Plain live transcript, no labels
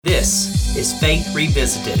is Faith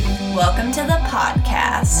Revisited. Welcome to the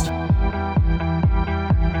podcast.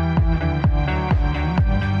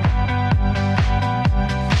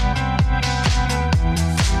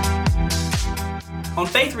 On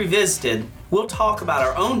Faith Revisited, we'll talk about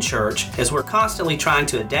our own church as we're constantly trying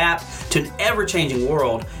to adapt to an ever-changing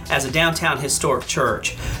world as a downtown historic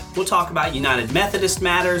church. We'll talk about United Methodist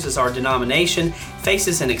matters as our denomination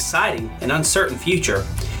faces an exciting and uncertain future.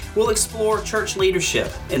 We'll explore church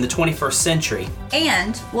leadership in the 21st century.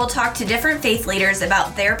 And we'll talk to different faith leaders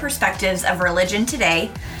about their perspectives of religion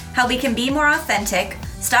today, how we can be more authentic,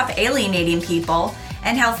 stop alienating people,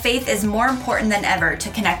 and how faith is more important than ever to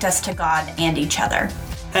connect us to God and each other.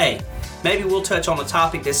 Hey, maybe we'll touch on a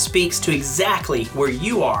topic that speaks to exactly where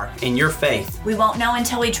you are in your faith. We won't know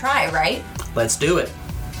until we try, right? Let's do it.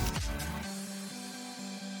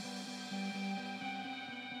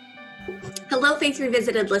 Hello, Faith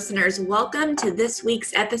Revisited listeners. Welcome to this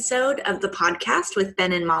week's episode of the podcast with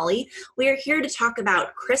Ben and Molly. We are here to talk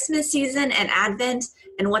about Christmas season and Advent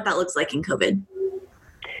and what that looks like in COVID.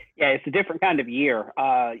 Yeah, it's a different kind of year.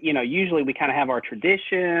 Usually we kind of have our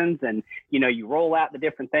traditions and, you roll out the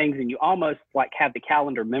different things and you almost like have the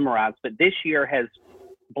calendar memorized. But this year has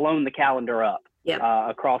blown the calendar up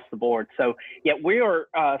across the board. So, we are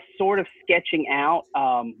sort of sketching out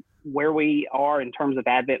where we are in terms of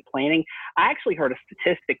Advent planning. I actually heard a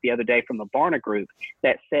statistic the other day from the Barna Group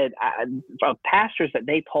that said of pastors that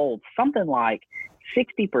they polled, something like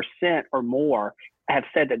 60% or more have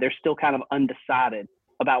said that they're still kind of undecided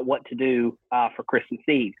about what to do for Christmas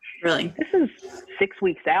Eve. Really? This is 6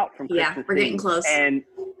 weeks out from Christmas Eve. Yeah, we're getting close. And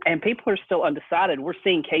people are still undecided. We're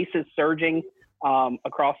seeing cases surging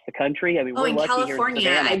across the country. I mean, we're in lucky California,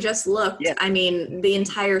 here in I just looked. Yeah. I mean, the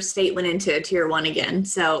entire state went into Tier 1 again.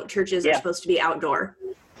 So churches are supposed to be outdoor.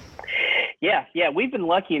 Yeah. We've been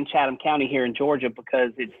lucky in Chatham County here in Georgia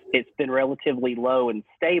because it's been relatively low and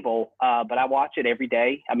stable. But I watch it every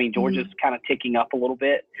day. I mean, Georgia's kind of ticking up a little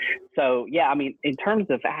bit. So in terms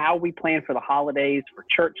of how we plan for the holidays, for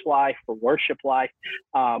church life, for worship life,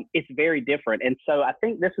 it's very different. And so I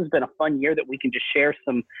think this has been a fun year that we can just share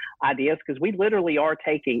some ideas because we literally are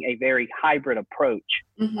taking a very hybrid approach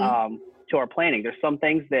to our planning. There's some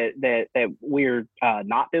things that we're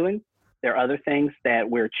not doing. There are other things that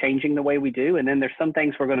we're changing the way we do. And then there's some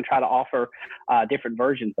things we're going to try to offer different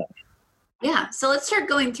versions of. Yeah. So let's start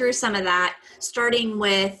going through some of that, starting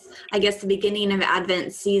with, I guess, the beginning of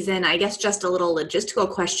Advent season. I guess just a little logistical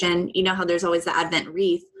question. You know how there's always the Advent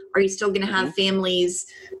wreath. Are you still going to have families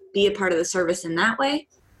be a part of the service in that way?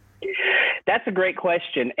 That's a great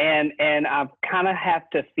question. And I kind of have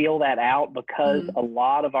to feel that out because a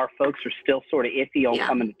lot of our folks are still sort of iffy on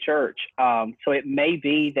coming to church. So it may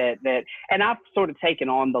be that, and I've sort of taken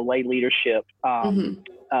on the lay leadership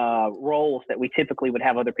roles that we typically would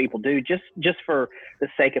have other people do just for the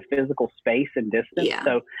sake of physical space and distance. Yeah.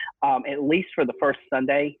 So at least for the first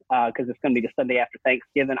Sunday, because it's going to be the Sunday after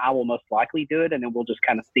Thanksgiving, I will most likely do it, and then we'll just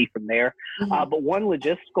kind of see from there. But one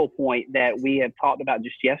logistical point that we had talked about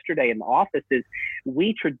just yesterday in the office is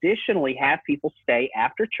we traditionally have people stay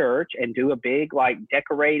after church and do a big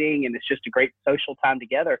decorating, and it's just a great social time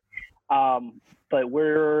together. But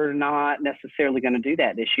we're not necessarily going to do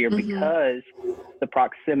that this year because the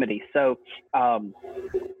proximity. So, our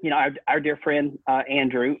dear friend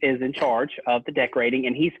Andrew is in charge of the decorating,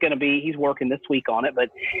 and he's working this week on it. But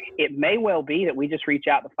it may well be that we just reach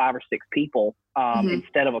out to 5 or 6 people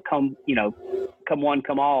instead of a come one,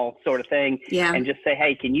 come all sort of thing, and just say,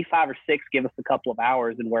 hey, can you 5 or 6 give us a couple of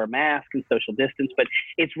hours and wear a mask and social distance? But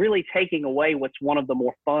it's really taking away what's one of the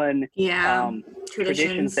more fun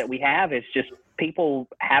traditions that we have. Is just people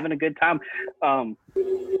having a good time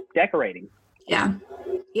decorating.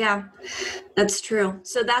 Yeah, that's true.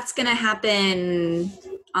 So that's going to happen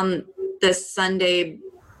on this Sunday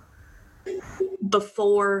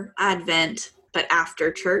before Advent, but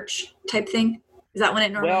after church type thing. Is that when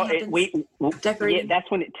it normally happens?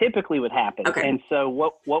 That's when it typically would happen. Okay. And so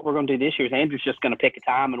what we're going to do this year is Andrew's just going to pick a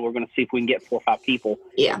time, and we're going to see if we can get 4 or 5 people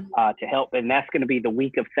to help. And that's going to be the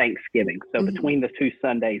week of Thanksgiving. So between the 2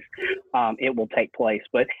 Sundays, it will take place.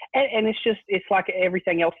 But and it's like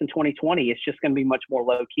everything else in 2020. It's just going to be much more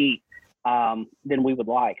low key than we would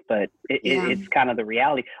like, but it's kind of the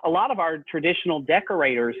reality. A lot of our traditional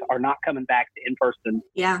decorators are not coming back to in-person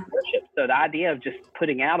worship. So the idea of just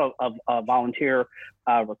putting out a volunteer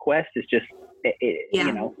request is just,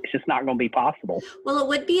 it's just not going to be possible. Well, it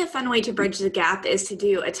would be a fun way to bridge the gap is to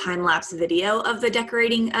do a time-lapse video of the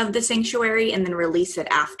decorating of the sanctuary and then release it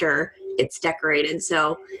after it's decorated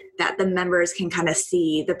so that the members can kind of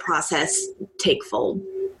see the process take fold.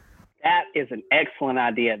 That is an excellent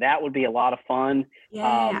idea. That would be a lot of fun.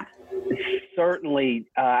 Yeah. certainly,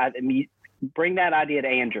 bring that idea to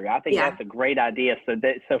Andrew. I think that's a great idea.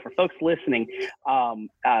 So for folks listening,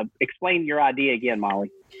 explain your idea again,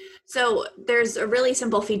 Molly. So there's a really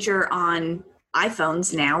simple feature on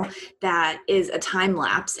iPhones now that is a time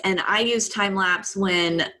lapse. And I use time lapse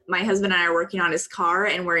when my husband and I are working on his car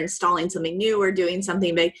and we're installing something new or doing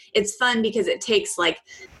something big. It's fun because it takes like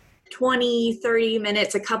 20, 30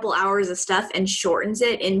 minutes, a couple hours of stuff and shortens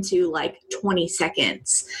it into like 20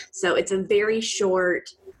 seconds. So it's a very short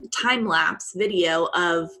time lapse video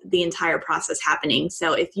of the entire process happening.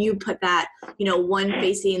 So if you put that, one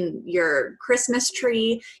facing your Christmas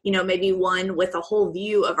tree, maybe one with a whole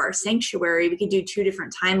view of our sanctuary, we could do 2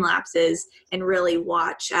 different time lapses and really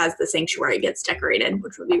watch as the sanctuary gets decorated,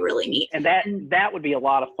 which would be really neat. And that would be a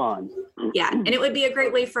lot of fun. Yeah. And it would be a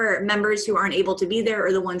great way for members who aren't able to be there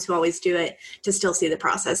or the ones who always do it to still see the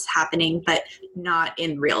process happening, but not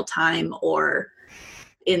in real time or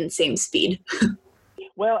in same speed.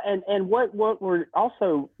 Well, and what we're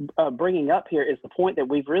also bringing up here is the point that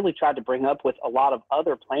we've really tried to bring up with a lot of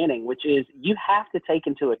other planning, which is you have to take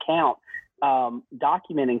into account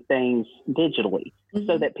documenting things digitally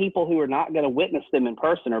so that people who are not going to witness them in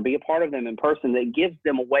person or be a part of them in person, that gives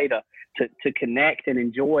them a way to connect and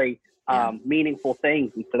enjoy meaningful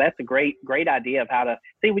things. And so that's a great idea of how to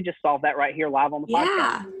see. We just solved that right here live on the podcast.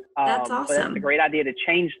 Yeah, that's awesome. But that's a great idea to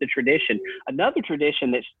change the tradition. Another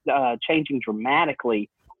tradition that's changing dramatically,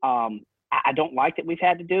 I don't like that we've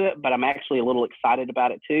had to do it, but I'm actually a little excited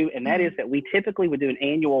about it too. And that is that we typically would do an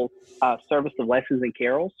annual service of lessons and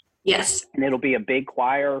carols. Yes. And it'll be a big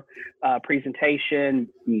choir presentation,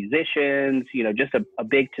 musicians, just a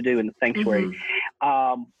big to-do in the sanctuary.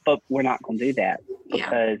 But we're not going to do that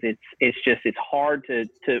because it's hard to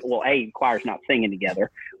choir's not singing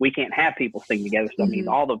together. We can't have people sing together. So that means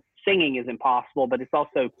all the singing is impossible, but it's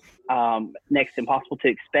also next to impossible to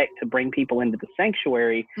expect to bring people into the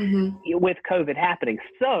sanctuary with COVID happening.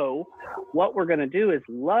 So what we're going to do is,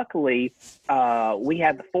 luckily, we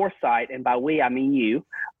had the foresight, and by we, I mean you,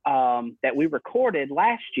 that we recorded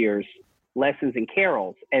last year's lessons and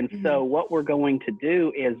carols. And so what we're going to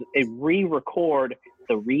do is re-record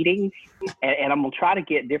the readings, and I'm going to try to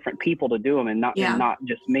get different people to do them and not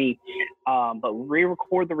just me, but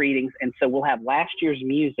re-record the readings. And so we'll have last year's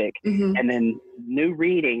music and then new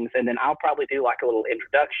readings, and then I'll probably do like a little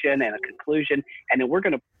introduction and a conclusion, and then we're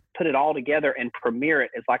going to put it all together and premiere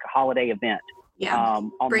it as like a holiday event. Yeah.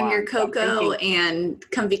 Bring your cocoa and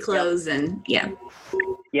comfy clothes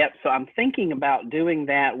Yep. So I'm thinking about doing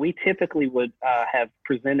that. We typically would have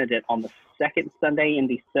presented it on the second Sunday in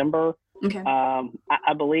December,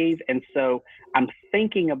 I believe. And so I'm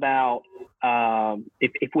thinking about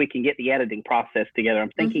if we can get the editing process together.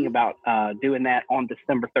 I'm thinking about doing that on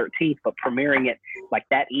December 13th, but premiering it like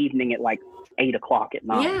that evening at like 8:00 at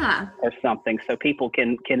night or something, so people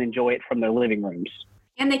can enjoy it from their living rooms.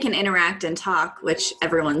 And they can interact and talk, which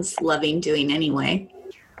everyone's loving doing anyway.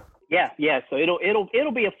 Yeah. So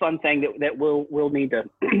it'll be a fun thing that we'll need to.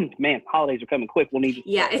 Man, holidays are coming quick. We'll need to.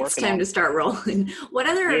 Yeah, it's time to start rolling. What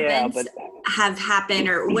other events have happened,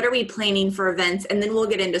 or what are we planning for events? And then we'll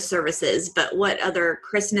get into services. But what other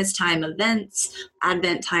Christmas time events,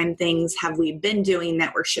 Advent time things have we been doing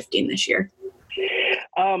that we're shifting this year?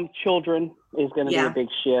 Children is going to be a big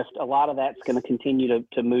shift. A lot of that's going to continue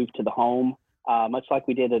to move to the home. Much like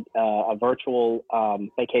we did a virtual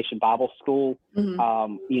vacation Bible school,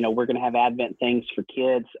 we're going to have Advent things for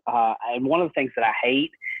kids. And one of the things that I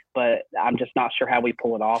hate, but I'm just not sure how we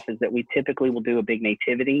pull it off, is that we typically will do a big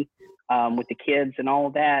nativity with the kids and all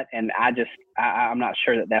of that. And I'm not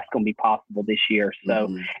sure that that's going to be possible this year. So,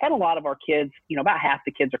 and a lot of our kids, about half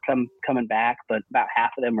the kids are coming back, but about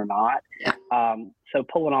half of them are not. Yeah. So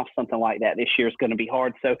pulling off something like that this year is going to be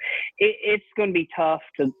hard. So it's going to be tough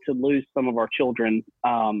to lose some of our children's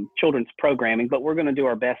programming, but we're going to do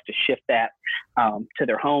our best to shift that to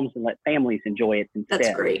their homes and let families enjoy it instead.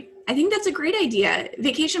 That's great. I think that's a great idea.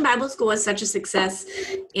 Vacation Bible School was such a success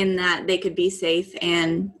in that they could be safe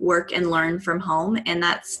and work and learn from home. And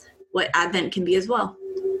that's what Advent can be as well.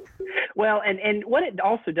 Well, and what it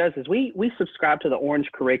also does is we subscribe to the Orange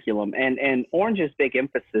curriculum, and Orange's big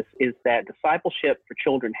emphasis is that discipleship for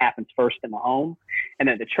children happens first in the home, and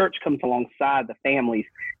that the church comes alongside the families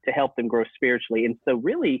to help them grow spiritually. And so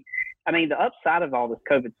really, I mean, the upside of all this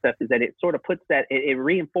COVID stuff is that it sort of puts that, it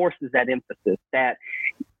reinforces that emphasis that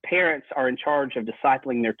parents are in charge of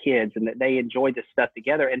discipling their kids and that they enjoy this stuff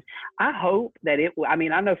together. And I hope that I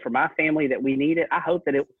know for my family that we need it. I hope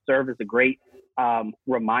that it will serve as a great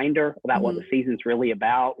reminder about what the season's really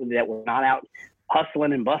about, that we're not out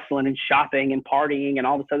hustling and bustling and shopping and partying and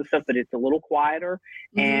all this other stuff, but it's a little quieter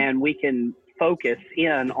and we can focus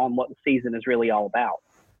in on what the season is really all about.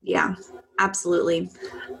 Yeah, absolutely.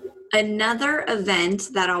 Another event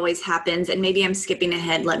that always happens, and maybe I'm skipping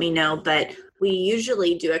ahead, let me know, but we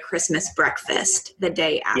usually do a Christmas breakfast the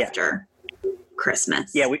day after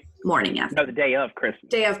Christmas. Yeah, morning after. No, the day of Christmas.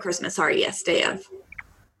 Day of Christmas. Sorry, yes, day of.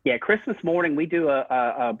 Yeah, Christmas morning we do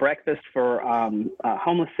a breakfast for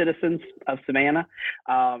homeless citizens of Savannah,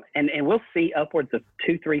 and we'll see upwards of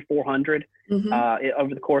 200, 300, 400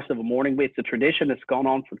 over the course of a morning. It's a tradition that's gone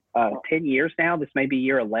on for 10 years now. This may be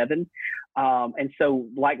year 11, and so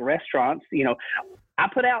like restaurants, I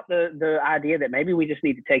put out the idea that maybe we just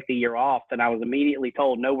need to take the year off, and I was immediately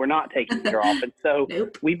told, no, we're not taking the year off, and so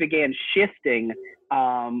we began shifting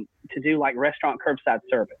to do like restaurant curbside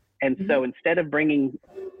service. And so instead of bringing,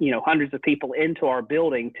 hundreds of people into our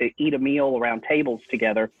building to eat a meal around tables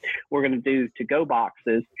together, we're going to do to-go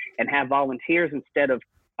boxes and have volunteers instead of,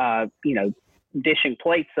 dishing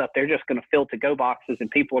plates up. They're just going to fill to-go boxes and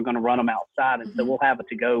people are going to run them outside. And so we'll have a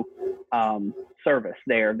to-go service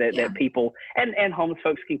there that people and homeless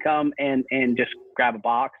folks can come and just grab a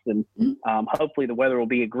box. And hopefully the weather will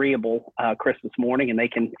be agreeable Christmas morning and they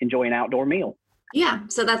can enjoy an outdoor meal. Yeah,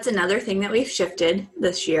 so that's another thing that we've shifted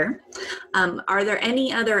this year. Are there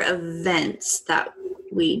any other events that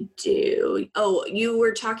we do? Oh, you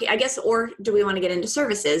were talking, I guess, or do we want to get into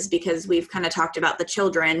services? Because we've kind of talked about the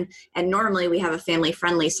children, and normally we have a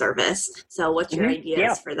family-friendly service. So what's your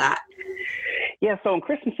ideas for that? Yeah, so on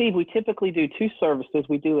Christmas Eve, we typically do two services.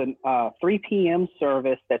 We do a 3 p.m.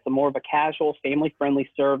 service that's more of a casual, family-friendly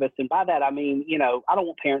service. And by that, I mean, I don't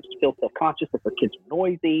want parents to feel self-conscious if their kids are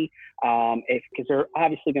noisy, because they're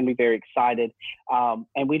obviously going to be very excited.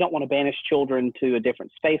 And we don't want to banish children to a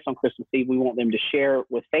different space on Christmas Eve. We want them to share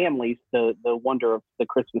with families the wonder of the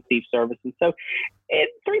Christmas Eve service. And so at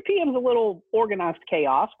 3 p.m. is a little organized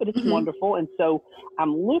chaos, but it's wonderful. And so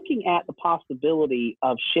I'm looking at the possibility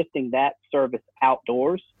of shifting that service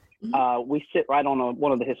outdoors. We sit right on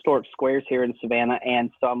one of the historic squares here in Savannah. And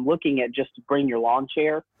so I'm looking at just bring your lawn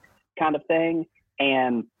chair kind of thing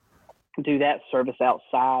and do that service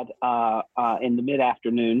outside in the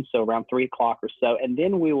mid-afternoon, so around 3 o'clock or so. And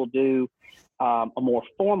then we will do a more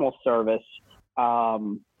formal service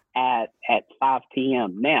at 5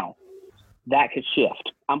 p.m. Now, that could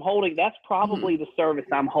shift. That's probably the service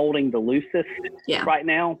I'm holding the loosest right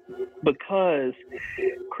now, because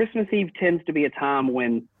Christmas Eve tends to be a time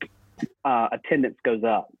when attendance goes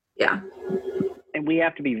up. Yeah. And we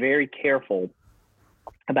have to be very careful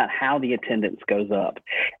about how the attendance goes up.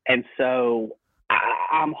 And so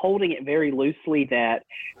I'm holding it very loosely that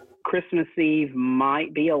Christmas Eve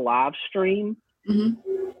might be a live stream.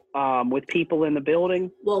 With people in the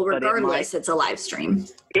building. Well, regardless, it's a live stream.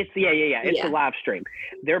 It's a live stream.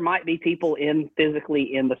 There might be people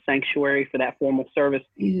physically in the sanctuary for that formal service.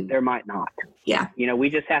 There might not. Yeah. We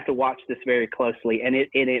just have to watch this very closely, and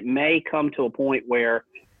it may come to a point where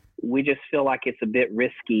we just feel like it's a bit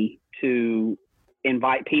risky to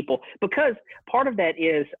invite people, because part of that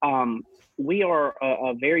is we are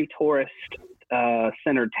a very tourist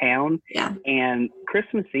centered town. Yeah. And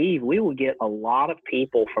Christmas Eve, we will get a lot of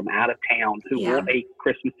people from out of town who want a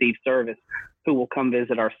Christmas Eve service, who will come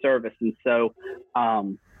visit our service. And so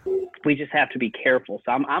we just have to be careful.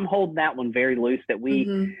 So I'm holding that one very loose, that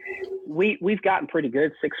we've gotten pretty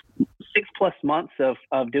good, six plus months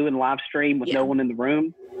of doing live stream with no one in the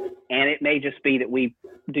room. And it may just be that we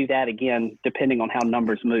do that again, depending on how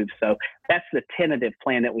numbers move. So that's the tentative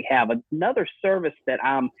plan that we have. Another service that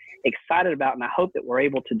I'm excited about, and I hope that we're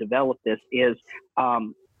able to develop this, is,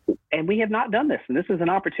 and we have not done this, and this is an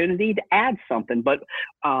opportunity to add something, but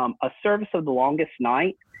a service of the longest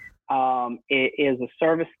night. It is a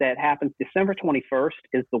service that happens December 21st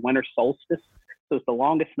is the winter solstice. So it's the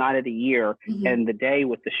longest night of the year and the day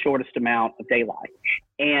with the shortest amount of daylight.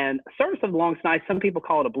 And service of the longest night, some people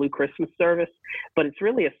call it a blue Christmas service, but it's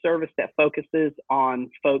really a service that focuses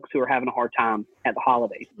on folks who are having a hard time at the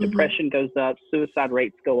holidays. Depression goes up, suicide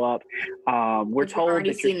rates go up. We're told we've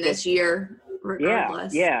already seen this year,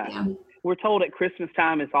 regardless. Yeah. We're told at Christmas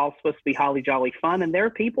time it's all supposed to be holly jolly fun, and there are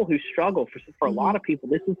people who struggle. For a lot of people,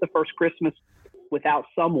 this is the first Christmas without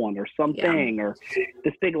someone or something or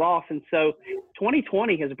this big loss. And so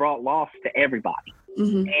 2020 has brought loss to everybody.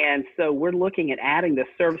 And so we're looking at adding this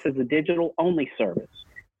service as a digital only service.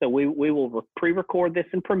 So we will pre-record this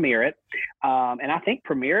and premiere it. And I think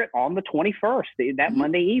premiere it on the 21st, that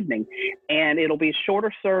Monday evening. And it'll be a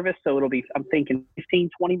shorter service. So it'll be, I'm thinking 15,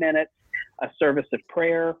 20 minutes, a service of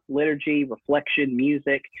prayer, liturgy, reflection,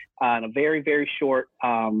 music, and a very, very short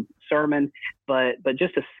sermon, but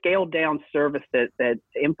just a scaled down service that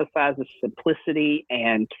emphasizes simplicity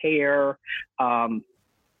and care.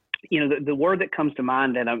 the word that comes to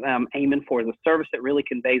mind that I'm aiming for is a service that really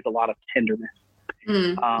conveys a lot of tenderness,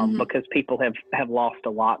 because people have lost a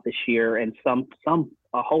lot this year, and some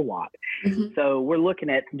a whole lot. So we're looking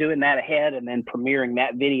at doing that ahead and then premiering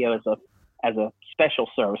that video as a special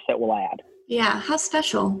service that we'll add. Yeah, how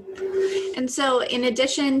special. And so in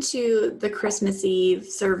addition to the Christmas Eve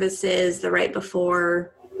services, the right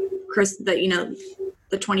before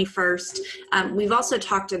the 21st, we've also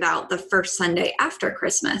talked about the first Sunday after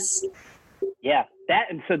Christmas. Yeah,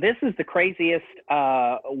 and so this is the craziest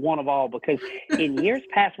one of all, because in years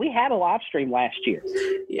past we had a live stream last year,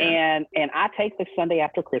 and I take the Sunday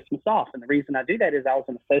after Christmas off, and the reason I do that is I was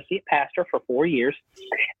an associate pastor for 4 years,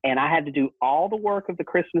 and I had to do all the work of the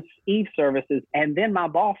Christmas Eve services, and then my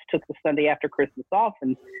boss took the Sunday after Christmas off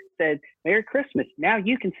and said, "Merry Christmas, now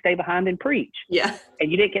you can stay behind and preach." Yeah,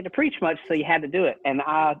 and you didn't get to preach much, so you had to do it, and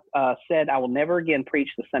I said I will never again preach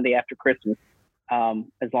the Sunday after Christmas.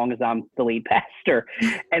 As long as I'm the lead pastor.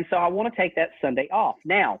 And so I want to take that Sunday off.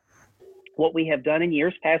 Now, what we have done in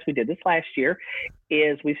years past, we did this last year,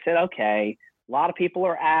 is we've said, okay, a lot of people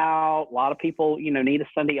are out, a lot of people, need a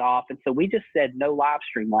Sunday off. And so we just said no live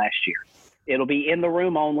stream last year. It'll be in the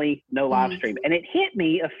room only, no live stream. And it hit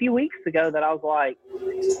me a few weeks ago that I was like,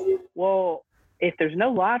 well, if there's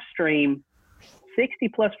no live stream,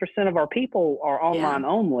 60+% of our people are online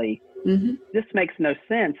only. This makes no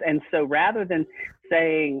sense. And so rather than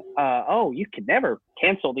saying, you can never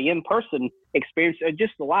cancel the in-person experience,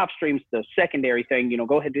 just the live stream's the secondary thing,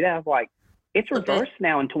 go ahead and do that. I was like, it's reversed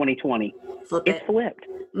now in 2020. It's flipped.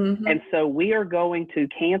 And so we are going to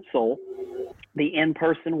cancel the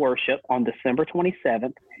in-person worship on December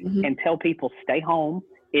 27th and tell people stay home.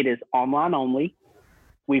 It is online only.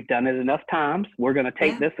 We've done it enough times. We're going to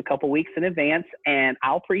take this a couple weeks in advance, and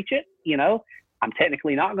I'll preach it. I'm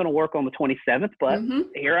technically not going to work on the 27th, but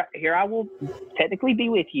here I will technically be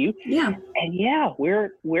with you. Yeah. And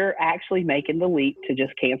we're actually making the leap to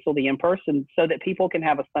just cancel the in-person so that people can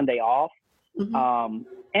have a Sunday off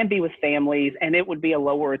and be with families. And it would be a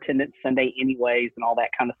lower attendance Sunday anyways and all that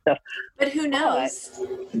kind of stuff. But who knows?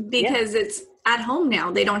 Because it's at home now.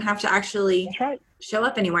 They don't have to actually show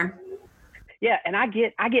up anywhere. Yeah, and I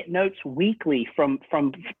get notes weekly from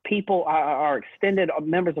people, our extended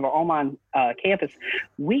members of our online campus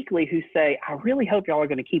weekly, who say, "I really hope y'all are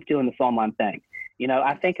going to keep doing this online thing."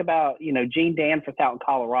 I think about Gene Danforth out in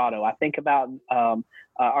Colorado. I think about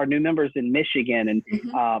our new members in Michigan, and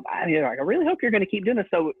I really hope you're going to keep doing this.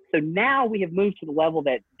 So now we have moved to the level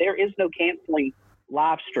that there is no canceling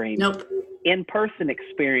live stream. Nope. In-person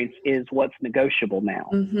experience is what's negotiable now.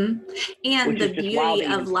 And the beauty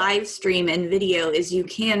of live stream and video is you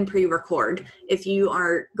can pre-record. If you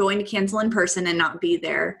are going to cancel in person and not be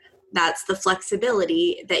there, that's the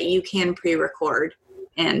flexibility that you can pre-record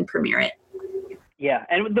and premiere it. Yeah,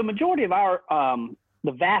 and the majority of our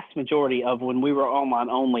the vast majority of when we were online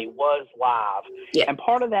only was live. Yeah. And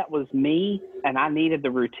part of that was me, and I needed the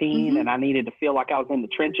routine and I needed to feel like I was in the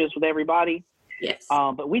trenches with everybody. Yes.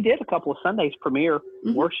 But we did a couple of Sundays premiere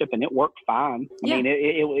worship, and it worked fine. I mean,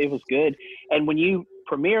 it was good. And when you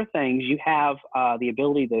premiere things, you have the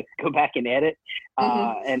ability to go back and edit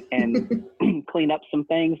and clean up some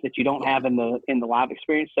things that you don't have in the live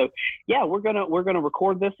experience. So yeah, we're gonna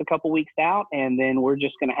record this a couple weeks out, and then we're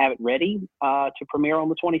just gonna have it ready to premiere on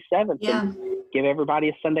the 27th and give everybody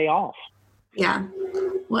a Sunday off. Yeah.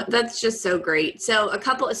 Well, that's just so great. So in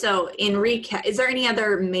recap, is there any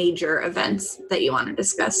other major events that you want to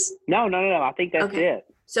discuss? No. I think that's it.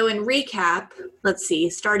 So in recap, let's see,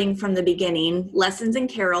 starting from the beginning, lessons and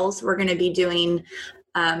carols, we're going to be doing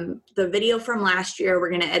the video from last year. We're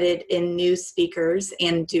going to edit in new speakers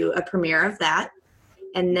and do a premiere of that.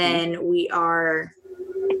 And then we are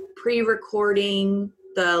pre-recording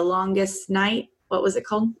the longest night. What was it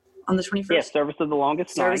called? On the 21st? Yeah, Service of the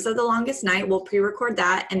Longest Night. Service of the Longest Night. We'll pre-record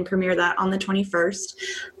that and premiere that on the 21st.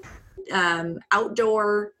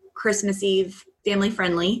 Outdoor Christmas Eve, family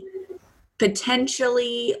friendly.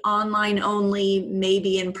 Potentially online only,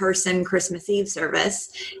 maybe in person Christmas Eve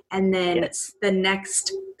service. And then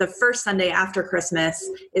the first Sunday after Christmas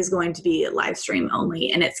is going to be live stream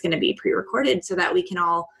only, and it's going to be pre-recorded so that we can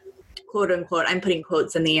all, quote unquote, I'm putting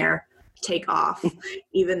quotes in the air, take off,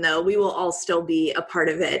 even though we will all still be a part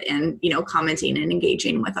of it and, commenting and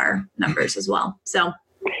engaging with our members as well. So,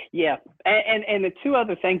 yeah. And the two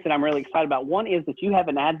other things that I'm really excited about, one is that you have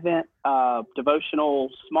an Advent devotional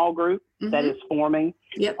small group that is forming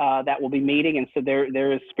that will be meeting. And so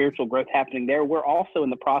there is spiritual growth happening there. We're also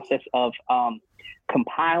in the process of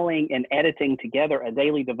compiling and editing together a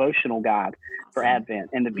daily devotional guide for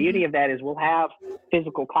Advent. And the beauty of that is we'll have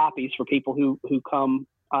physical copies for people who come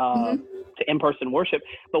to in-person worship,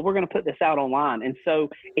 but we're going to put this out online. And so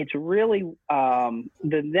it's really,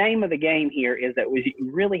 the name of the game here is that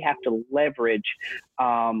you really have to leverage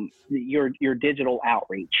your digital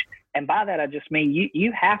outreach. And by that, I just mean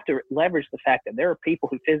you have to leverage the fact that there are people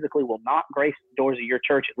who physically will not grace the doors of your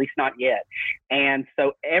church, at least not yet. And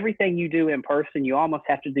so everything you do in person, you almost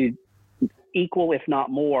have to do equal, if not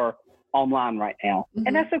more, online right now. Mm-hmm.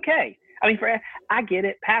 And that's okay. I mean, I get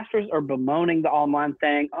it. Pastors are bemoaning the online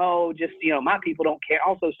thing. Oh, just, my people don't care.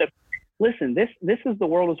 Also stuff. Listen, this is the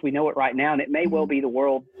world as we know it right now, and it may well be the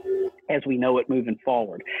world as we know it moving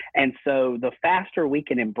forward. And so the faster we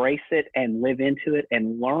can embrace it and live into it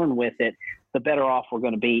and learn with it, the better off we're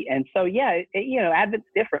going to be. And so, Advent's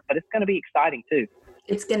different, but it's going to be exciting too.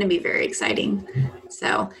 It's going to be very exciting.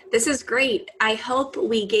 So this is great. I hope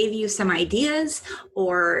we gave you some ideas,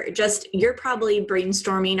 or just you're probably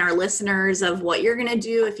brainstorming, our listeners, of what you're going to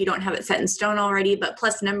do if you don't have it set in stone already. But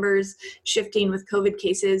plus numbers shifting with COVID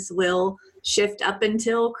cases will shift up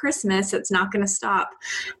until Christmas. It's not going to stop.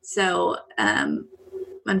 So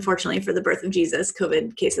unfortunately for the birth of Jesus,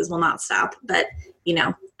 COVID cases will not stop. But,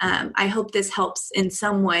 I hope this helps in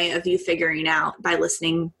some way of you figuring out by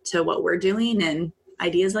listening to what we're doing and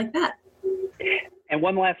ideas like that. And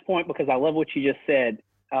one last point, because I love what you just said,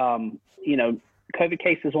 COVID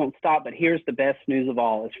cases won't stop, but here's the best news of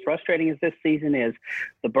all. As frustrating as this season is,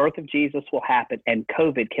 the birth of Jesus will happen, and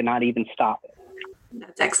COVID cannot even stop it.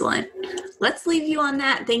 That's excellent. Let's leave you on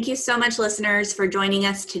that. Thank you so much, listeners, for joining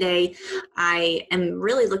us today. I am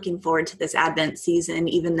really looking forward to this Advent season,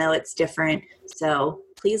 even though it's different. So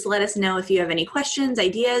please let us know if you have any questions,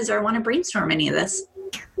 ideas, or want to brainstorm any of this.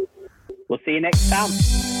 We'll see you next time.